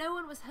 no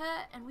one was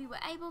hurt, and we were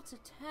able to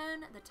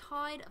turn the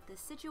tide of the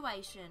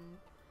situation.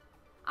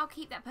 I'll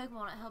keep that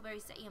Pokemon at Hellberry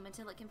Stadium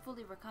until it can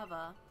fully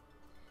recover.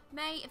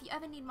 May, if you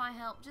ever need my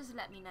help, just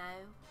let me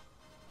know.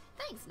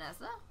 Thanks,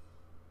 Nessa.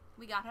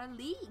 We got her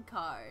league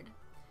card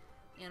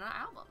in our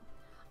album.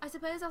 I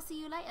suppose I'll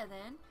see you later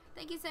then.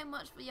 Thank you so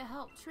much for your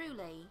help,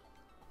 truly.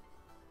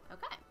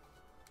 Okay.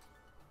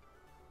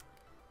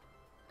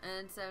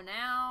 And so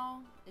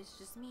now it's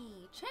just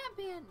me.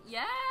 Champion!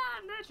 Yeah,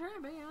 I'm the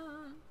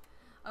champion!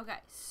 Okay,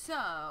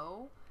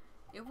 so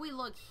if we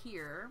look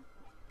here,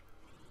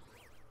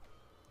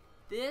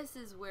 this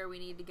is where we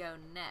need to go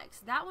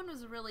next. That one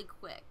was really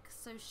quick.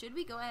 So should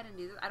we go ahead and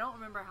do this? I don't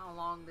remember how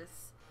long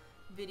this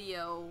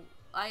video,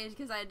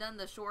 because I had done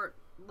the short,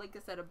 like I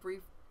said, a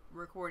brief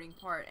recording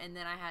part, and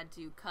then I had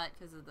to cut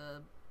because of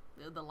the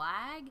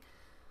lag.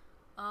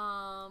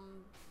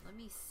 Let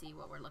me see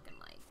what we're looking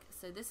like.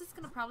 So this is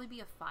going to probably be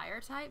a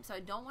fire type, so I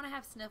don't want to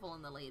have Sniffle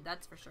in the lead,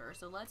 that's for sure.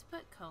 So let's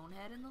put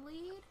Conehead in the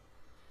lead.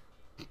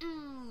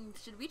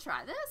 Should we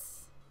try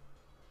this?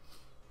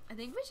 I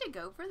think we should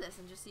go for this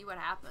and just see what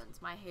happens.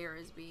 My hair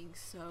is being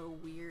so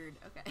weird.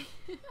 Okay.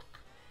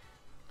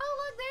 Oh,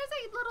 look, there's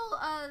a little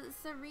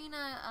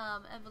Serena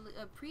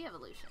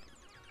pre-evolution.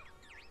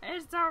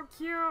 It's so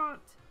cute.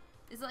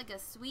 Is it like a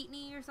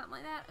Sweetney or something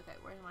like that? Okay,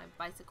 where's my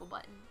bicycle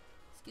button?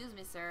 Excuse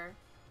me, sir.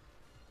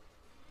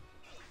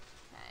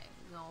 Okay,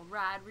 we're gonna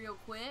ride real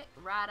quick,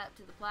 ride up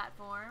to the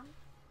platform,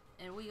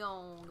 and we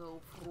gonna go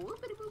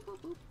whoopity boop boop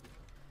boop.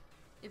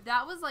 If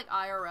that was like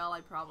IRL,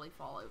 I'd probably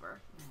fall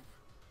over.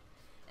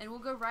 And we'll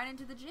go right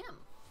into the gym.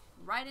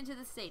 Right into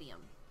the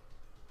stadium.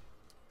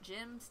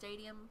 Gym,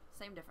 stadium,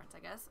 same difference, I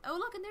guess. Oh,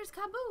 look, and there's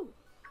Kaboo.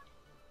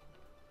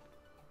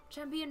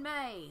 Champion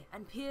May,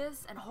 and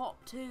Pierce, and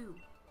Hop, too.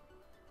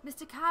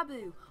 Mr.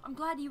 Kaboo, I'm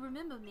glad you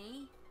remember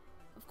me.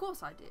 Of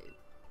course I do.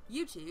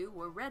 You two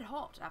were red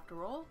hot,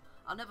 after all.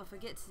 I'll never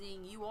forget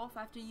seeing you off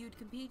after you'd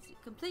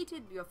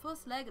completed your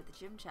first leg of the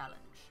gym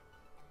challenge.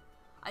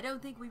 I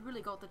don't think we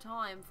really got the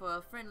time for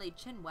a friendly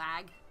chin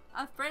wag.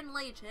 A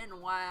friendly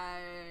chin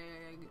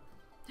wag.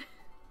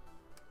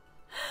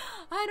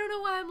 I don't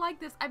know why I'm like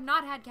this. I've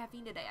not had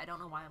caffeine today. I don't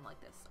know why I'm like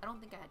this. I don't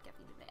think I had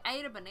caffeine today. I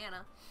ate a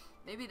banana.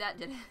 Maybe that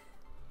did it.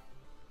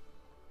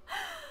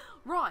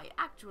 Right,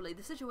 actually,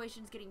 the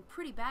situation's getting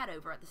pretty bad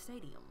over at the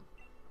stadium.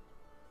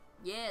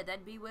 Yeah,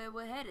 that'd be where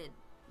we're headed.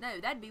 No,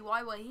 that'd be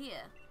why we're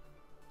here.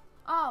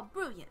 Ah,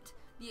 brilliant.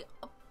 The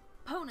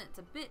opponent's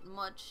a bit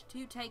much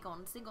to take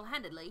on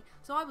single-handedly,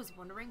 so I was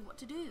wondering what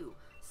to do.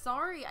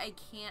 Sorry I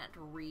can't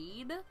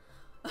read.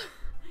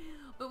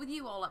 But with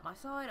you all at my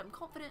side, I'm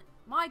confident.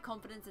 My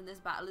confidence in this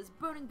battle is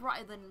burning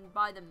brighter than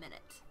by the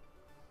minute.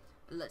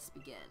 Let's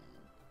begin.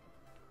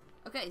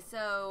 Okay,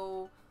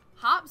 so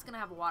Hop's gonna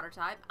have a water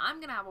type. I'm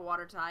gonna have a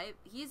water type.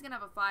 He's gonna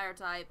have a fire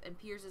type, and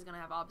Pierce is gonna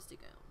have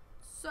obstacle.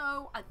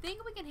 So I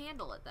think we can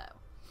handle it though.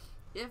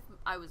 If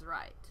I was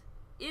right.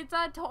 It's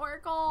a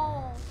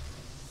Torkoal.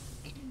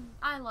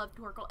 I love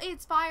Torkoal.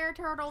 It's Fire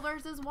Turtle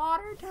versus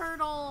Water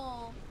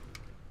Turtle.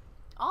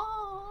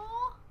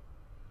 Oh.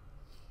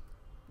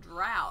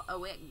 Drought.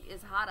 Oh, it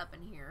is hot up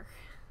in here.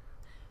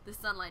 The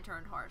sunlight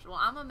turned harsh. Well,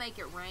 I'm gonna make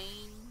it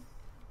rain.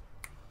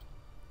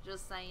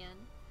 Just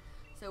saying.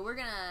 So we're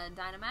gonna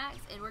Dynamax,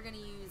 and we're gonna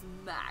use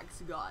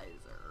Max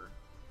Geyser.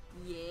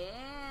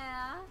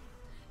 Yeah.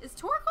 Is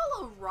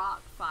Torkoal a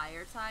rock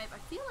fire type? I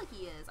feel like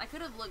he is. I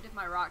could have looked if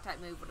my rock type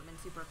move would have been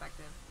super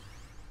effective.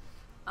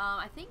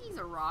 I think he's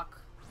a rock.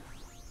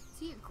 Is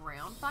he a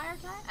ground fire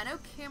type? I know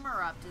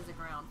Camerupt is a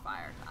ground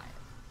fire type.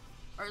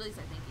 Or at least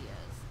I think he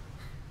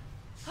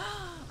is.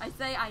 I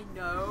say I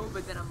know,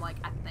 but then I'm like,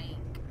 I think.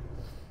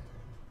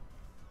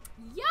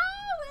 Yo,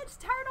 it's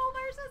Turtle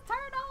versus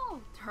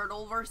Turtle.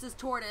 Turtle versus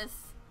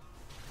Tortoise.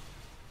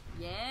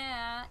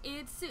 Yeah,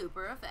 it's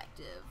super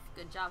effective.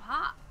 Good job,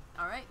 Hop.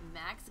 Alright,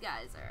 Max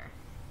Geyser.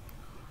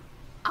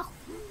 Oh.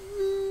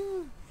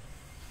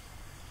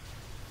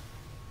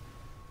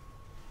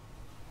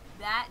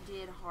 That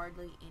did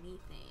hardly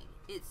anything.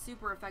 It's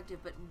super effective,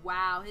 but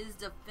wow, his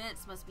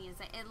defense must be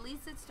insane. At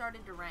least it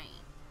started to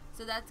rain.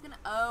 So that's gonna,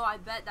 oh, I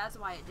bet that's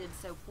why it did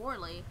so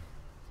poorly,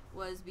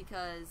 was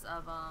because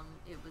of,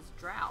 it was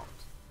drought.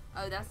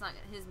 Oh, that's not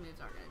gonna, his moves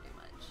aren't gonna do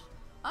much.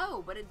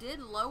 Oh, but it did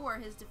lower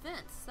his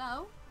defense,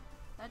 so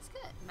that's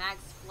good.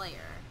 Max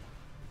Flare.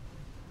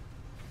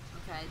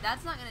 Okay,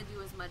 that's not gonna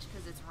do as much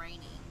because it's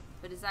raining.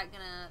 But is that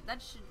gonna,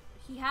 that should,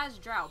 he has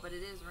drought, but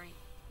it is rain.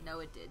 No,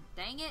 it did.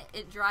 Dang it,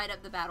 it dried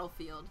up the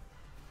battlefield.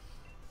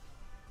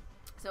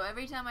 So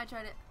every time I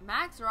try to,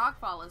 Max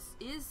Rockfall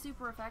is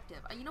super effective.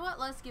 You know what,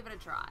 let's give it a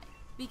try.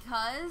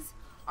 Because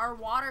our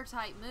water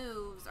type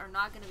moves are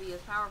not gonna be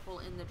as powerful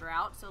in the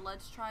drought, so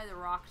let's try the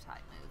rock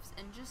type moves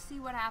and just see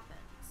what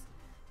happens.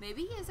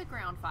 Maybe he is a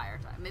ground fire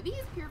type. Maybe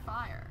he's pure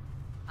fire.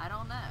 I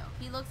don't know.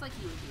 He looks like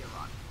he would be a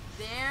rock.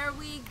 There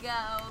we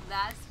go.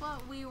 That's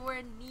what we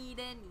were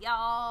needing,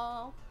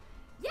 y'all.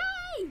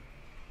 Yay!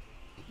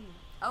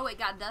 Oh, it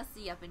got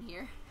dusty up in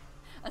here.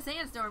 A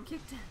sandstorm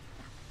kicked in.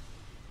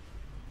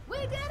 We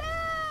did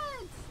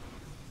it!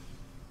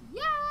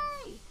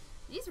 Yay!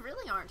 These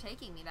really aren't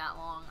taking me that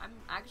long. I'm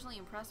actually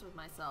impressed with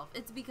myself.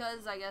 It's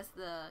because, I guess,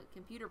 the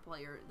computer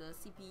player, the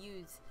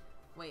CPUs,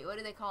 wait, what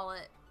do they call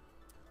it?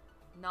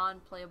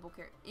 Non-playable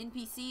character.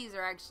 NPCs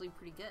are actually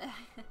pretty good.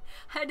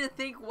 I had to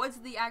think, what's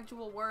the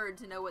actual word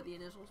to know what the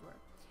initials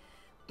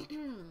were.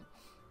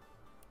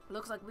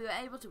 Looks like we were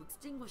able to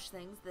extinguish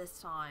things this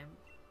time.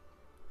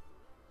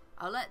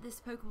 I'll let this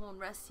Pokemon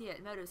rest here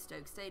at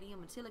Meadowstoke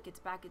Stadium until it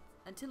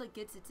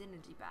gets its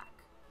energy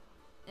back.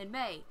 And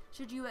May,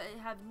 should you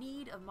have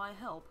need of my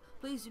help,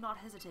 please do not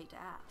hesitate to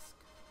ask.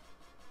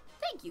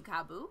 Thank you,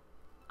 Kaboo.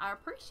 I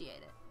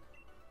appreciate it.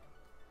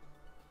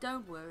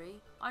 Don't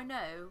worry, I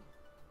know.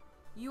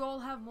 You all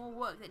have more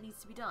work that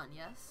needs to be done,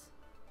 yes?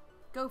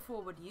 Go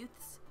forward,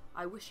 youths.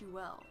 I wish you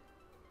well.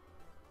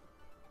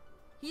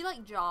 He,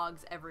 like,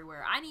 jogs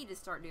everywhere. I need to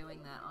start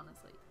doing that,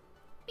 honestly.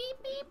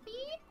 Beep, beep,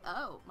 beep.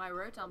 Oh, my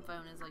Rotom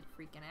phone is, like,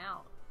 freaking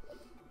out.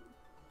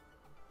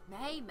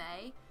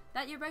 May,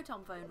 that your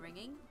Rotom phone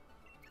ringing?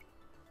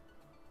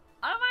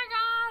 Oh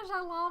my gosh,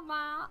 I love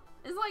that.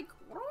 It's like,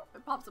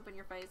 it pops up in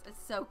your face.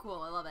 It's so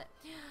cool. I love it.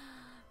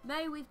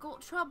 May, we've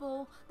got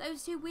trouble.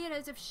 Those two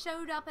weirdos have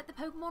showed up at the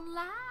Pokemon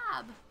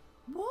lab.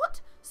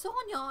 What?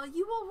 Sonia, are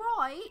you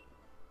alright?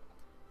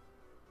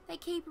 They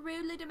keep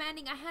rudely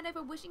demanding I hand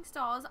over wishing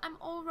stars. I'm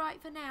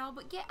alright for now,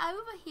 but get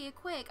over here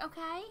quick,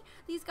 okay?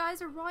 These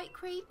guys are right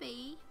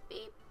creepy.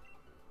 Beep.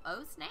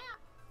 Oh, snap.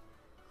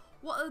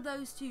 What are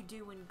those two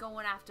doing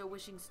going after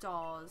wishing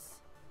stars?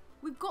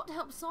 We've got to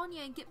help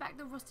Sonia and get back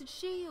the rusted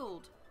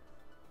shield.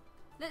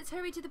 Let's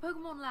hurry to the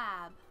Pokemon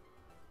lab.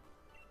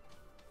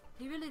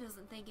 He really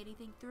doesn't think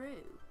anything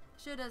through.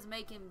 Sure does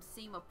make him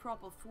seem a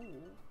proper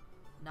fool.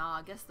 Nah,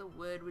 I guess the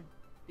word would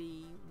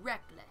be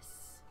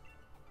reckless.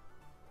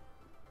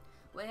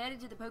 We're headed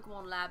to the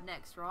Pokemon lab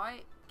next,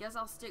 right? Guess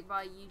I'll stick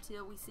by you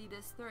till we see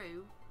this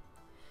through.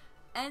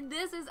 And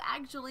this is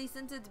actually,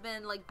 since it's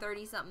been like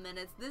 30-something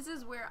minutes, this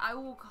is where I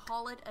will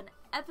call it an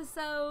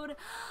episode.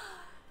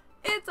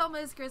 It's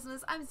almost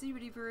Christmas. I'm super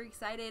duper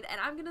excited, and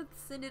I'm gonna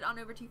send it on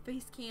over to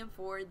Facecam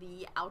for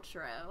the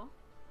outro.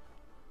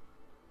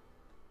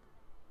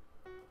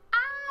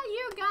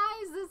 You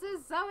guys, this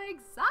is so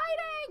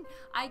exciting!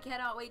 I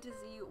cannot wait to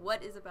see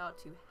what is about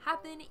to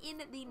happen in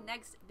the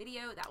next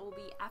video. That will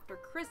be after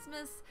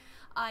Christmas.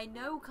 I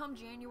know come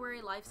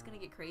January life's gonna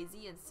get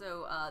crazy, and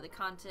so the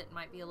content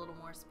might be a little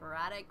more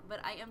sporadic, but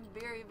I am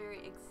very,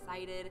 very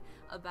excited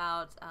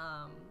about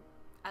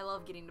I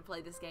love getting to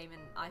play this game,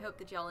 and I hope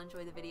that y'all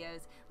enjoy the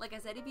videos. Like I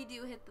said, if you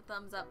do, hit the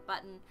thumbs up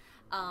button.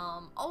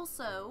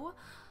 Also,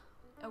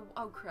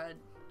 oh crud,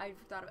 I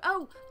thought of,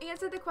 oh,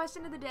 answer the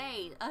question of the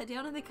day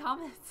down in the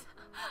comments.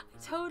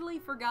 I totally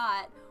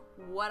forgot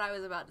what I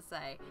was about to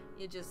say.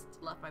 It just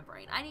left my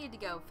brain. I need to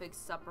go fix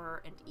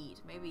supper and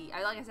eat. Maybe,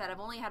 like I said, I've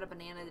only had a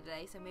banana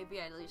today, so maybe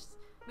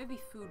maybe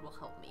food will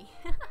help me.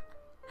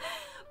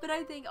 But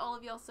I thank all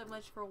of y'all so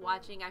much for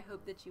watching. I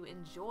hope that you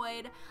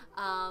enjoyed.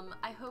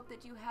 I hope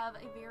that you have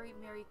a very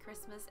Merry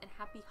Christmas and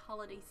Happy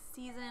Holiday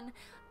season.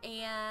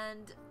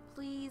 And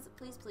please,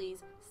 please, please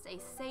stay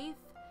safe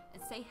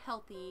and stay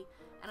healthy.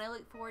 And I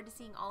look forward to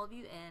seeing all of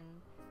you in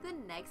the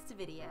next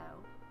video.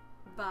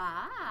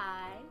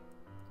 Bye!